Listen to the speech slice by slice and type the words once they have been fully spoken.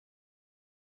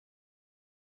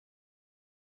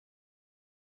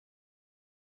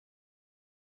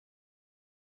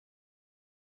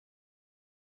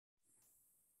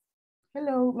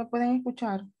Hello, ¿me pueden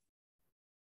escuchar?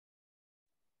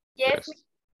 Yes.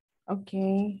 Ok.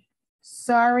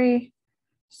 Sorry,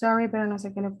 pero no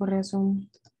sé qué le ocurre a Zoom.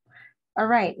 All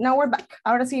right, now we're back.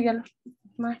 Ahora sí, ya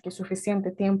más que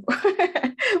suficiente tiempo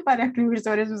para escribir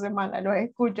sobre su semana. Los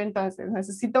escucho entonces.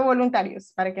 Necesito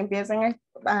voluntarios para que empiecen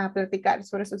a platicar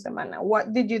sobre su semana. What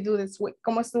did you do this week?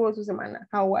 ¿Cómo estuvo su semana?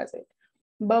 How was it?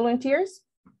 Volunteers?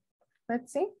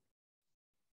 Let's see.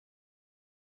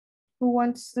 Who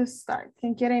wants to start?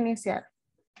 ¿Quién quiere iniciar?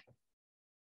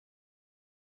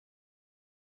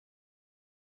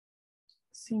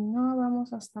 Si no,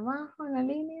 vamos hasta abajo en la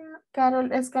línea.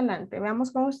 Carol Escalante.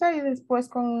 Veamos con usted y después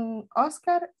con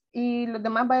Oscar y los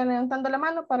demás vayan levantando la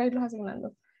mano para irlos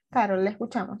asignando. Carol, le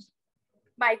escuchamos.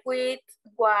 My week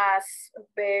was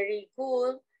very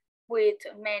good with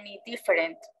many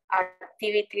different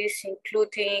activities,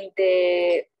 including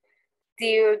the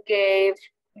teacher gave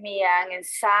me an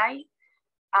insight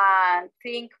and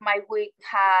think my week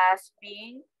has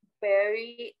been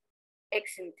very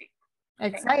exciting.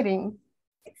 Exciting.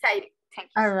 Exciting. Thank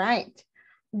you. All right.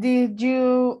 Did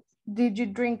you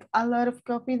drink a lot of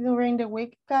coffee during the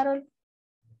week, Carol?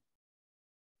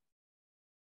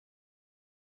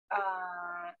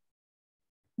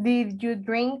 Did you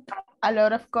drink a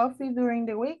lot of coffee during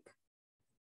the week?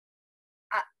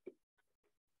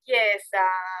 Yes,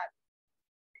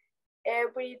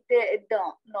 every day,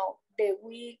 no, the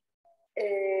week,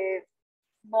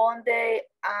 Monday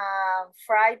and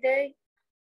Friday,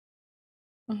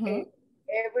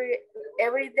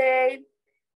 every day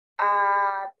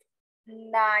at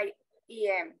 9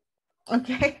 a.m.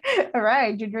 Okay, all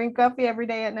right. You drink coffee every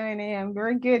day at 9 a.m.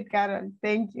 Very good, Carol.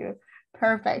 Thank you.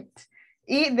 Perfect.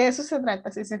 Y de eso se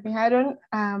trata. Si se fijaron,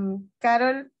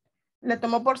 Carol le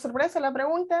tomó por sorpresa la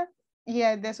pregunta y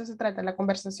de eso se trata. La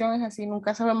conversación es así.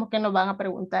 Nunca sabemos qué nos van a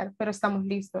preguntar, pero estamos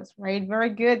listos. Right?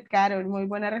 Very good, Carol. Muy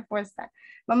buena respuesta.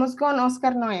 Vamos con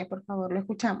Oscar Noé, por favor. Lo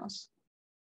escuchamos.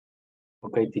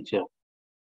 Okay, teacher.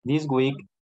 This week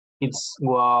it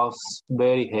was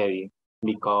very heavy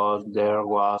because there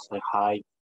was a high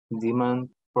demand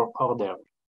for orders.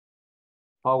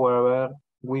 However,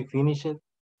 we finished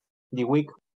the week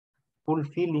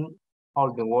fulfilling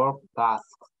all the work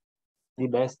tasks. The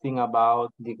best thing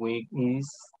about the week is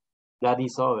that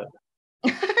it's over.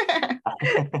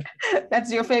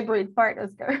 That's your favorite part,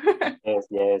 Oscar.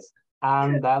 Yes.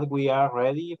 And that we are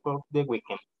ready for the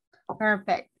weekend.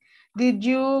 Perfect. Did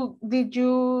you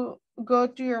go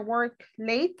to your work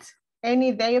late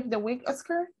any day of the week,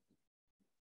 Oscar?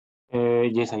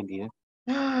 Yes, I did.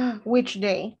 Which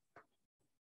day?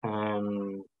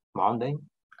 Monday.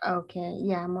 Okay,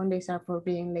 yeah, Mondays are for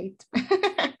being late.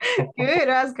 Good,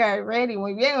 Oscar. Ready.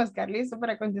 Muy bien, Oscar. Listo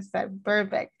para contestar.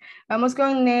 Perfect. Vamos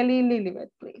con Nelly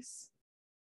Lilibet, please.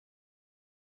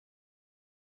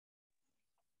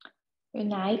 Good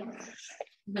night.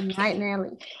 Good night,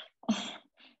 Nelly.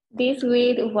 This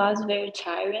week was very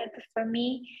tired for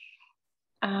me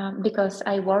because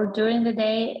I work during the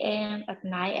day and at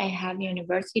night I have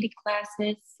university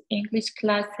classes, English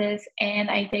classes, and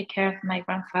I take care of my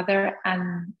grandfather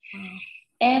and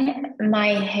my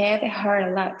head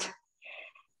hurt a lot.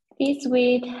 This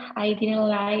week I didn't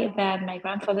like that my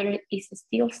grandfather is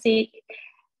still sick,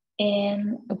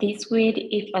 and this week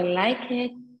if I like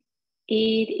it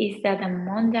is that on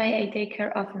Monday I take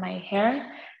care of my hair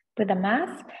with a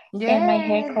mask. Yeah. And my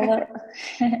hair color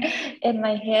and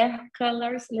my hair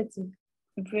colors looks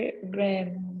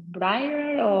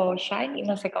brighter or shiny,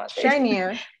 no sé cómo se dice.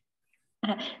 Shinier.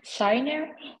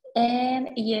 Shinier.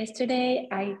 And yesterday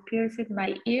I pierced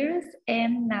my ears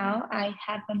and now I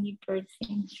have a new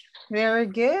piercing. Very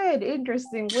good.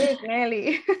 Interesting week,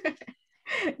 Nelly.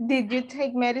 Did you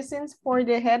take medicines for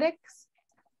the headaches?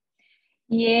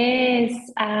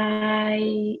 Yes,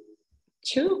 I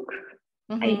took.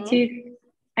 I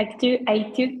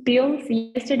took pills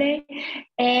yesterday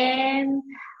and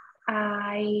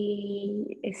I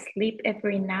sleep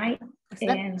every night.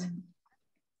 Slept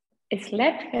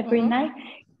every night.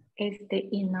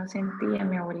 Y no sentí a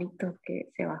mi abuelito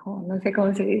que se bajó. No sé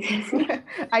cómo se dice así.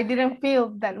 I didn't feel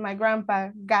that my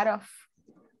grandpa got off.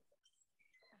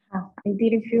 I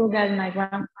didn't feel that my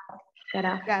grandpa got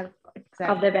off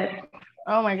of the bed.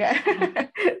 Oh my God.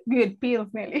 Good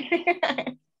pills, Nelly.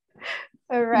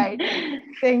 All right.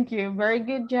 Thank you. Very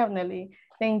good job, Nelly.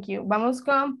 Thank you. Vamos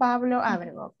con Pablo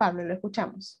Ábrego. Pablo, lo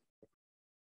escuchamos.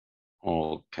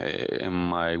 Okay.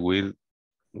 My week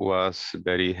was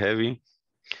very heavy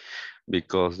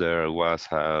because there was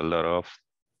a lot of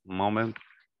moment.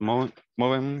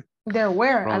 There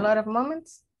were a lot of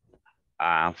moments?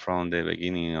 From the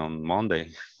beginning on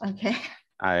Monday. Okay.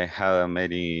 I had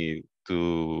many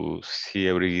to see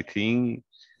everything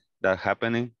that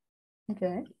happening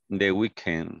Okay. the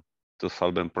weekend to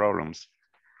solving problems.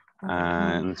 Okay.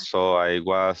 And so I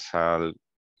was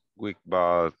week,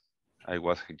 but I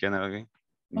was generally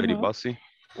very busy.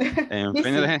 And Busy.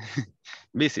 finally,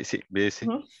 busy, sí, busy.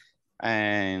 Mhm.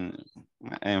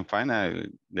 And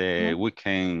finally, the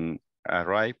weekend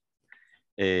arrived.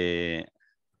 I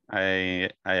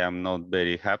am not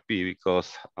very happy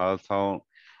because also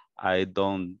I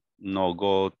don't know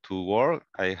go to work.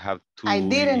 I have to. I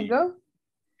didn't go.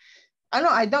 Oh no,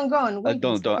 I don't go on I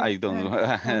weekends. don't.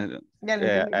 Ya lo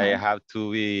entendí. I have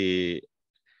to be.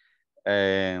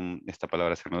 Esta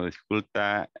palabra se me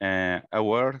disculpa.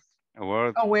 Aware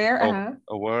Aware.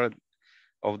 aware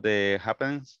of the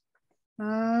happens.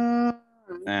 Ah,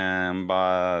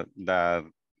 But that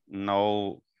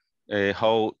know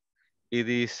how it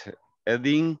is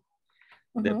adding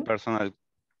the personal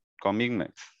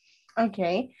commitments.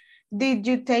 okay. Did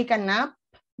you take a nap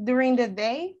during the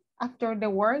day after the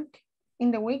work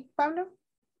in the week, Pablo?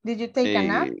 Did you take a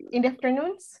nap in the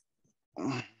afternoons?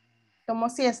 Tomó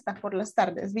siesta por las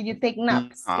tardes. Did you take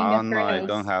naps in the afternoons? No, I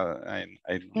don't have.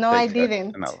 No, I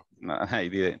didn't. No, I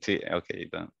didn't. Sí, okay,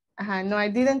 don't. No, I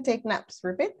didn't take naps.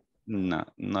 Repeat. No,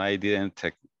 I didn't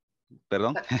take.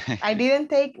 Perdón. I didn't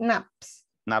take naps.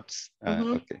 Naps.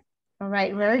 Okay. All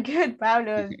right, very good,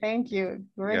 Pablo. Thank you.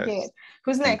 Very Yes. good.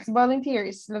 Who's next?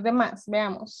 Volunteers. Los demás,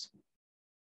 veamos.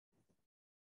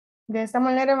 De esta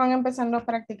manera van empezando a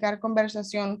practicar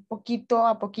conversación poquito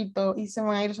a poquito y se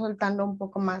van a ir soltando un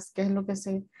poco más, que es lo que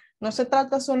no se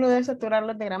trata solo de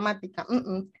saturarlos de gramática,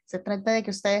 se trata de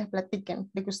que ustedes platiquen,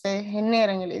 de que ustedes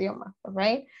generen el idioma,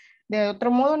 right? De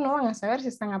otro modo no van a saber si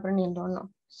están aprendiendo o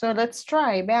no. So let's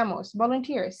try, veamos,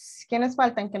 volunteers, ¿quiénes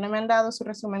faltan que no me han dado su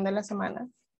resumen de la semana?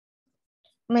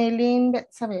 Maylin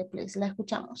Betsabe, please, la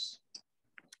escuchamos.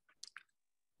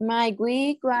 My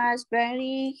week was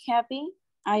very happy.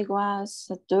 I was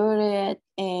tutored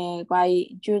by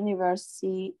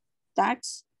university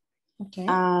tax. Okay.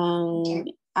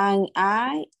 And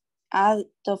I had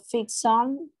to fix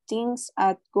some things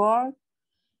at work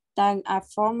that a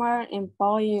former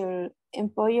employer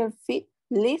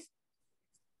left.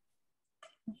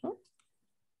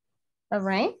 All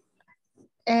right.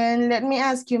 And let me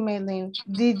ask you, Maylin,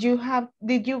 did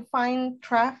you find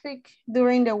traffic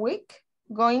during the week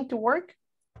going to work?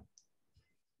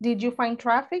 Did you find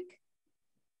traffic?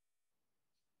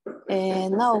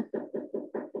 No.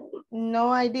 No,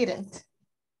 I didn't.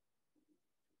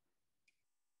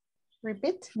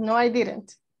 Repeat. No, I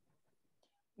didn't.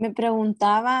 Me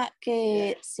preguntaba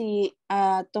que si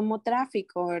tomó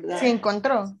tráfico, ¿verdad? Se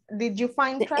encontró. Did you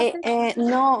find traffic?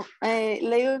 No,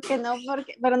 le digo que no,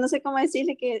 pero no sé cómo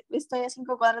decirle que estoy a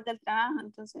 5 cuadras del trabajo,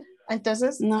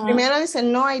 entonces. No. Primero dice,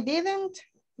 no, I didn't.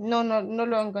 No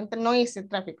lo encontré, no hice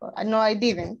tráfico. No, I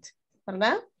didn't,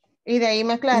 ¿verdad? Y de ahí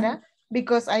me aclara,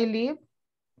 because I live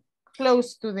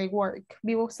close to the work.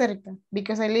 Vivo cerca,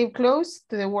 because I live close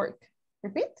to the work.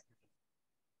 Repeat.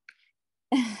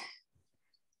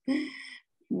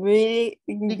 Really?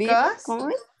 Because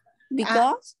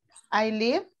I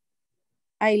live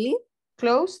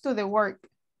close to the work.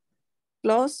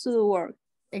 Close to the work.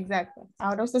 Exacto.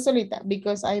 Ahora usted solita.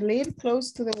 Because I live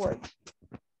close to the work.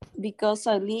 Because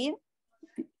I live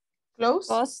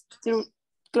close to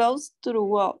the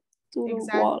work.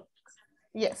 Exactly.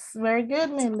 Yes, very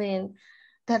good, Maylin.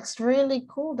 That's really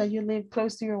cool that you live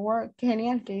close to your work. Qué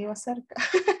genial que viva cerca.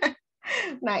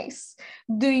 Nice.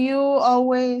 Do you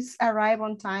always arrive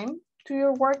on time to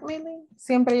your work, Maylin?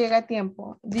 Siempre llega a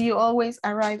tiempo. Do you always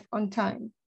arrive on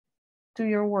time to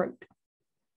your work?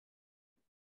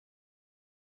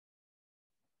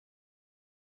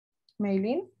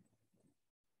 Maylin?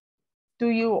 Do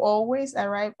you always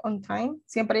arrive on time?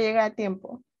 Siempre llega a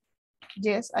tiempo.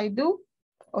 Yes, I do.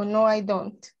 Or no, I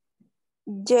don't.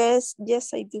 Yes,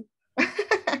 I do.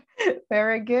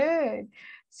 Very good.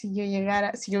 Si yo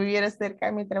viviera cerca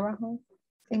de mi trabajo,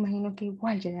 imagino que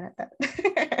igual llegara tarde.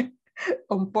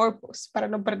 On purpose, para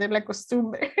no perder la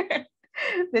costumbre.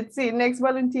 Let's see, next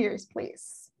volunteers,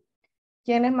 please.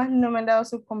 ¿Quiénes más no me han dado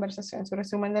su conversación, su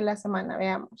resumen de la semana?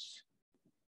 Veamos.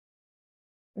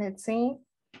 Let's see.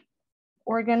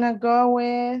 We're gonna go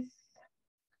with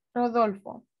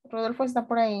Rodolfo. Rodolfo está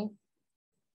por ahí.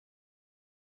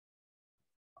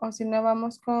 O si no,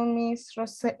 vamos con Miss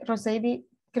Roseidi.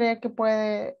 ¿Cree que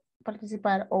puede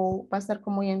participar o va a estar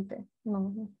como oyente?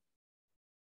 No.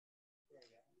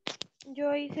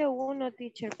 Yo hice uno,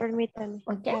 teacher, permítame.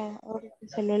 Okay. Ahorita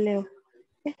se lo leo.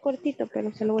 Es cortito,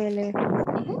 pero se lo voy a leer.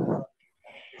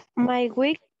 My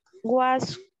week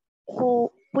was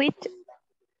quite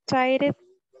tired,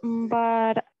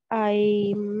 but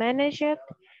I managed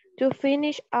to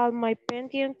finish all my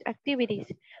pending activities.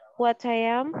 What I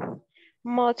am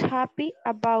most happy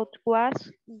about was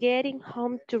getting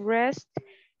home to rest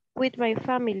with my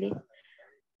family.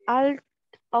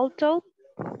 Although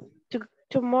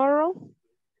tomorrow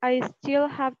I still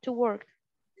have to work.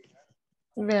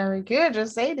 Very good,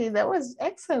 Rosadie. That was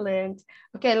excellent.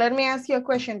 Okay, let me ask you a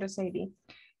question, Rosadie.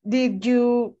 Did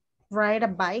you ride a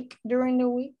bike during the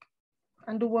week?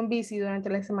 Anduvo en bici durante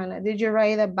la semana. Did you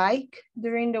ride a bike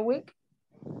during the week?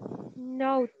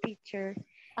 No, teacher.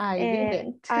 I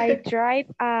didn't. I drive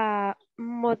a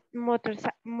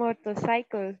motorcycle.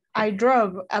 I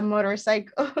drove a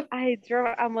motorcycle. I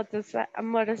drove a motorcycle.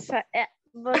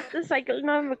 No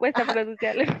me cuesta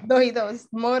pronunciarlo. Dos y dos.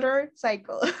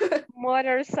 Motorcycle.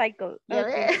 Motorcycle. Yeah,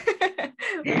 Okay.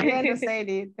 Very bien,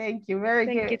 Rosadie. Thank you. Very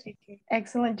Thank good. you, teacher.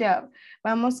 Excellent job.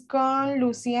 Vamos con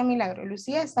Lucía Milagro.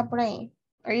 Lucía está por ahí.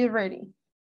 Are you ready?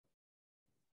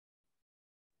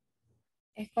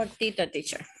 Es cortito,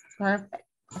 teacher. Perfect.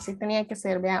 Así tenía que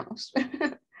ser. Veamos.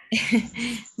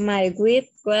 My week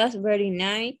was very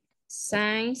nice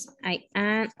since I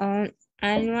am on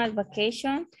annual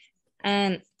vacation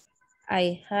and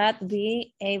I had been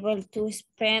able to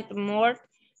spend more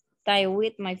time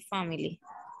with my family.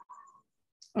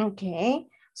 Okay.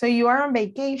 So you are on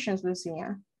vacations,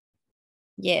 Lucia.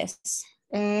 Yes.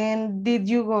 And did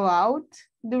you go out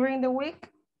during the week?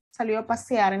 Salió a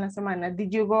pasear en la semana.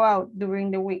 Did you go out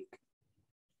during the week?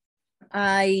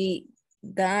 I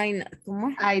didn't.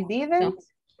 ¿Cómo? I didn't. No,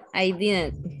 I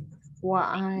didn't.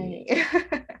 Why?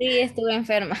 Sí, estuve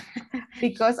enferma.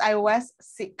 Because I was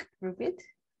sick. Repeat.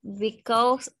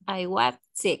 Because I was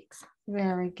sick.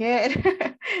 Very good.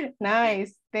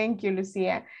 Nice. Thank you,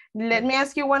 Lucia. Let me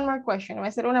ask you one more question. Voy a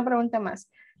hacer una pregunta más.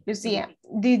 Lucia,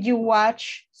 did you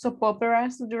watch soap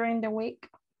operas during the week?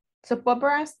 Soap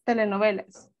operas,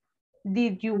 telenovelas.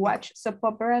 Did you watch soap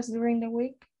operas during the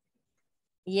week?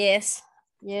 Yes.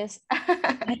 Yes. Yes,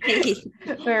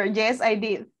 I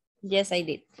did. Yes, I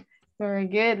did. Very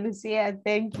good, Lucia.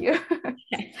 Thank you.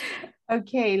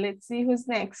 Okay, let's see who's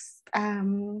next.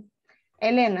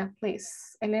 Elena,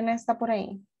 please. Elena está por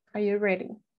ahí. Are you ready?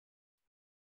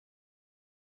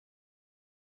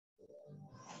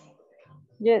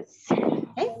 Yes.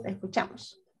 Okay, te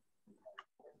escuchamos.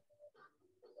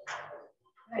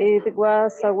 It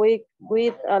was a week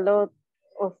with a lot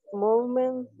of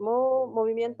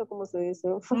movimiento, ¿cómo se dice?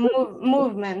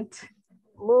 Movement.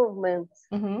 Movement.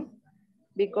 Mm-hmm.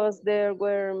 Because there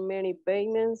were many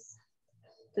payments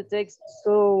to take,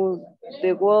 so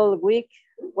the whole week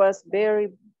was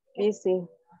very busy.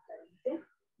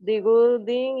 The good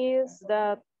thing is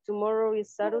that tomorrow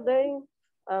is Saturday,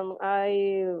 and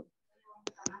I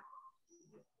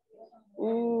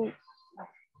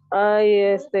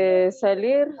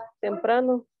salir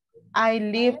temprano. I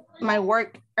leave my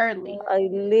work early. I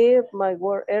leave my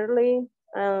work early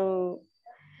and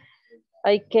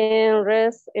I can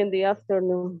rest in the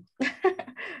afternoon.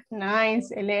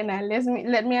 Nice, Elena.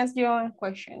 Let me ask you a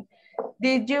question.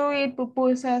 Did you eat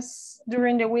pupusas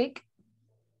during the week?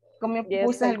 ¿Comió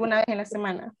pupusas alguna vez en la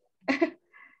semana?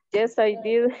 Yes, I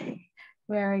did.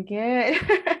 Very good.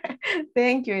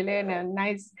 Thank you, Elena.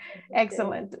 Nice.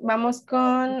 Excellent. Vamos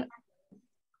con,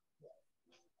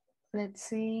 let's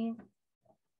see.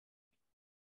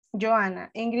 Joanna.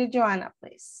 Ingrid Joanna,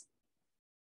 please.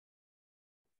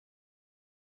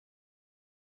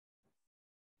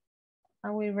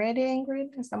 Are we ready,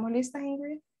 Ingrid? ¿Estamos listas,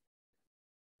 Ingrid?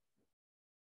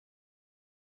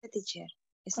 Teacher,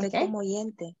 estoy Okay. como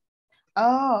oyente.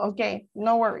 Oh, okay.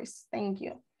 No worries. Thank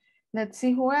you. Let's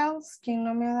see who else. ¿Quién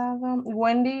no me ha dado?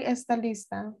 Wendy está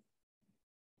lista.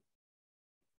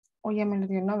 O ya me lo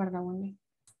dio, ¿no? ¿Verdad, Wendy?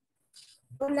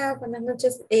 Hola, buenas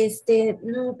noches.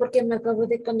 No, porque me acabo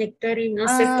de conectar y no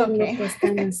sé cómo Okay. lo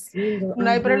están haciendo. No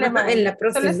hay problema. En la Solo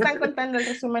próxima. están contando el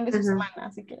resumen de su semana,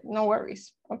 así que no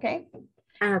worries. Okay.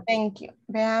 Thank you.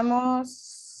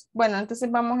 Veamos. Bueno,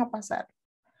 entonces vamos a pasar.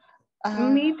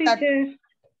 Mi teacher.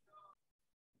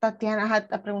 Tatiana,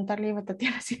 a preguntarle a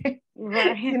Tatiana si,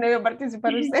 Right. si no iba a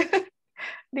participar usted.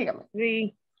 Dígame.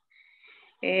 Sí.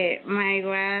 My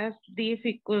was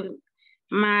difficult.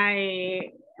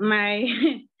 My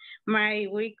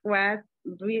week was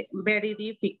very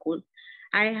difficult.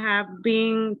 I have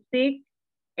been sick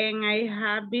and I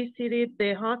have visited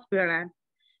the hospital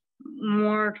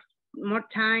more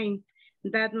time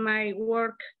than my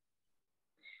work.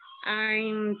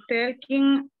 I'm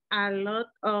taking a lot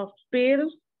of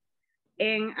pills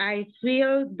and I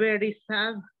feel very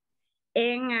sad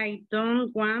and I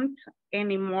don't want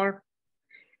anymore.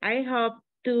 I hope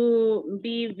to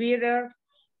be better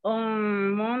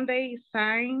on Monday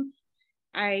since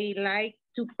I like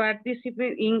to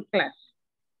participate in class.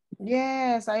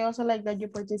 Yes, I also like that you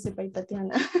participate,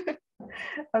 Tatiana.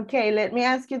 Okay, let me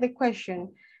ask you the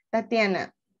question.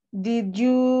 Tatiana, did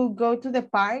you go to the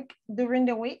park during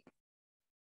the week?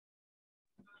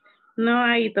 No,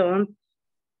 I don't.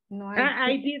 No,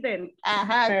 I didn't.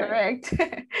 Correct.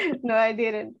 No, I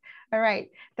didn't. All right.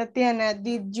 Tatiana,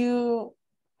 did you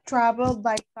travel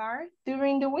by car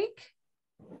during the week?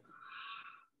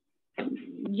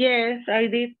 Yes, I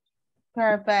did.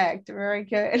 Perfect. Very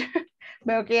good.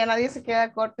 Veo que ya nadie se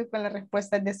queda corto con la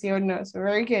respuesta de sí o no. So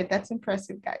very good. That's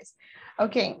impressive, guys.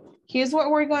 Okay. Here's what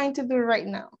we're going to do right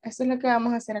now. Esto es lo que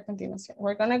vamos a hacer a continuación.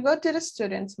 We're going to go to the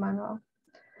student's manual.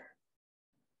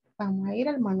 Vamos a ir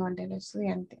al manual del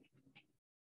estudiante.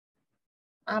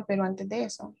 Ah, pero antes de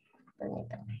eso,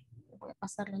 permítame. Voy a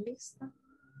pasar la lista.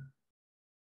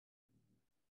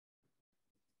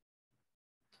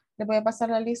 Le voy a pasar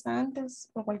la lista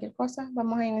antes por cualquier cosa.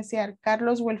 Vamos a iniciar.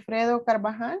 Carlos Wilfredo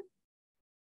Carvajal.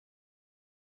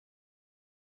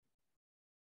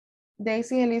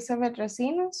 Daisy Elizabeth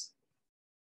Recinos.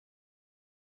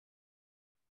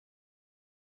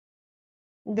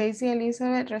 Daisy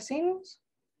Elizabeth Recinos.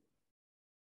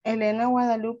 Elena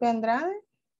Guadalupe Andrade.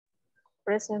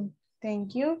 Present.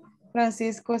 Thank you.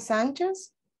 Francisco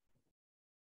Sánchez.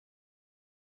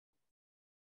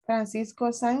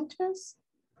 Francisco Sánchez.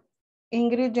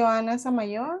 Ingrid Joana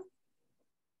Samayoa.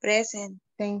 Present.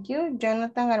 Thank you.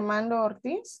 Jonathan Armando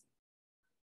Ortiz.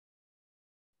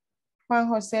 Juan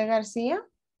José García.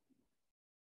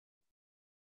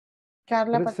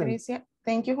 Carla Present. Patricia.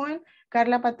 Thank you, Juan.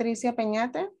 Carla Patricia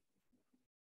Peñate.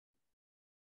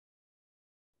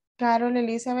 Carol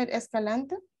Elizabeth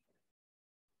Escalante.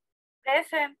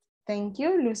 Present. Thank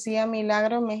you. Lucía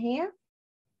Milagro Mejía.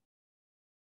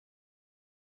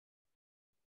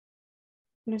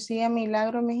 Lucía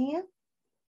Milagro Mejía.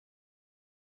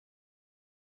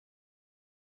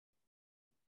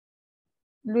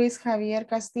 Luis Javier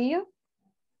Castillo.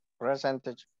 Present.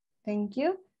 Thank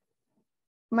you.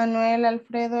 Manuel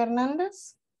Alfredo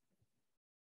Hernández.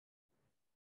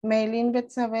 Maylin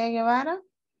Betsabe Guevara.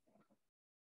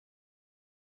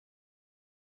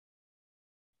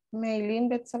 Maylin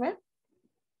Betsabe.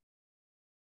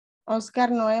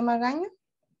 Oscar Noé Magaña.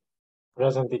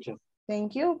 Present, teacher.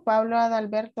 Thank you. Pablo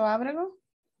Adalberto Ábrego.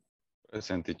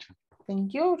 Present, teacher.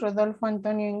 Thank you. Rodolfo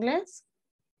Antonio Inglés.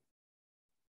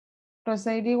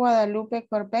 Rosairi Guadalupe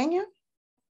Corpeña.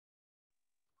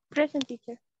 Present,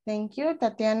 teacher. Thank you.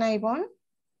 Tatiana Ivonne.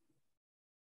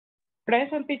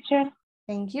 Present, teacher.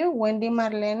 Thank you. Wendy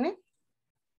Marlene.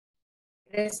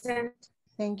 Present.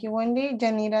 Thank you, Wendy.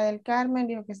 Yanira del Carmen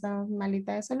dijo que está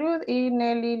malita de salud. Y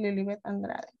Nelly Lilibet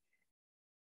Andrade.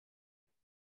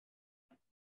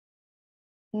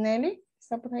 Nelly,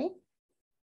 ¿está por ahí?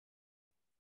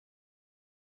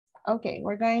 Okay,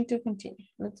 we're going to continue.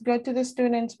 Let's go to the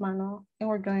student's manual and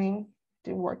we're going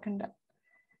to work on that.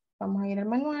 Vamos a ir al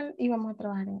manual y vamos a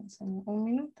trabajar en eso en un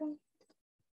minuto.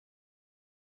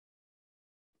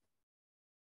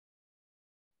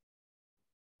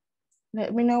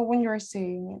 Let me know when you're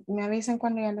seeing it. Me avisan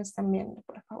cuando ya lo están viendo,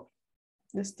 por favor.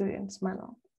 The student's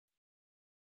manual.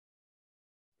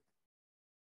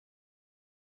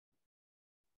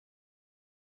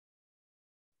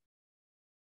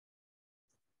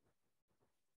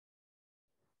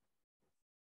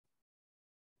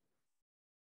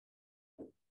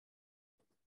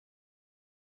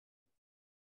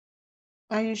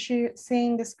 Are you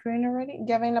seeing the screen already?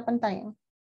 ¿Ya ven la pantalla?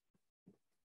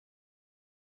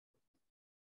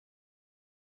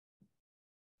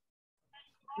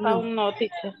 Aún no,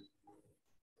 teacher.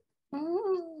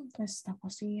 Esta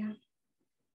cosilla.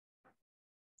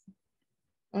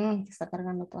 Está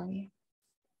cargando todavía.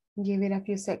 Give it a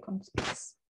few seconds,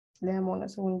 please. Le damos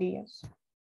unos segundillos.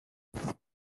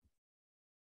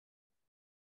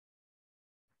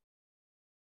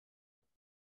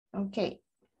 Okay.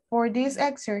 For this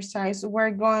exercise,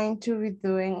 we're going to be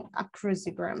doing a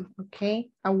crucigram, okay?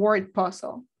 A word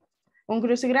puzzle. Un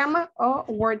crucigrama o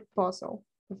word puzzle,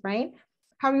 right?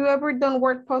 Have you ever done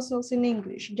word puzzles in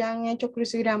English? ¿Ya han hecho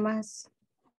crucigramas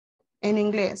en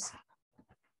inglés?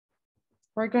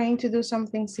 We're going to do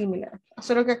something similar.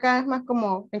 Solo que acá es más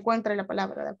como encuentre la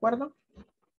palabra, ¿de acuerdo?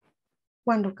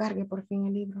 Cuando cargue por fin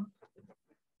el libro.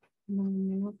 Un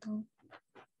minuto.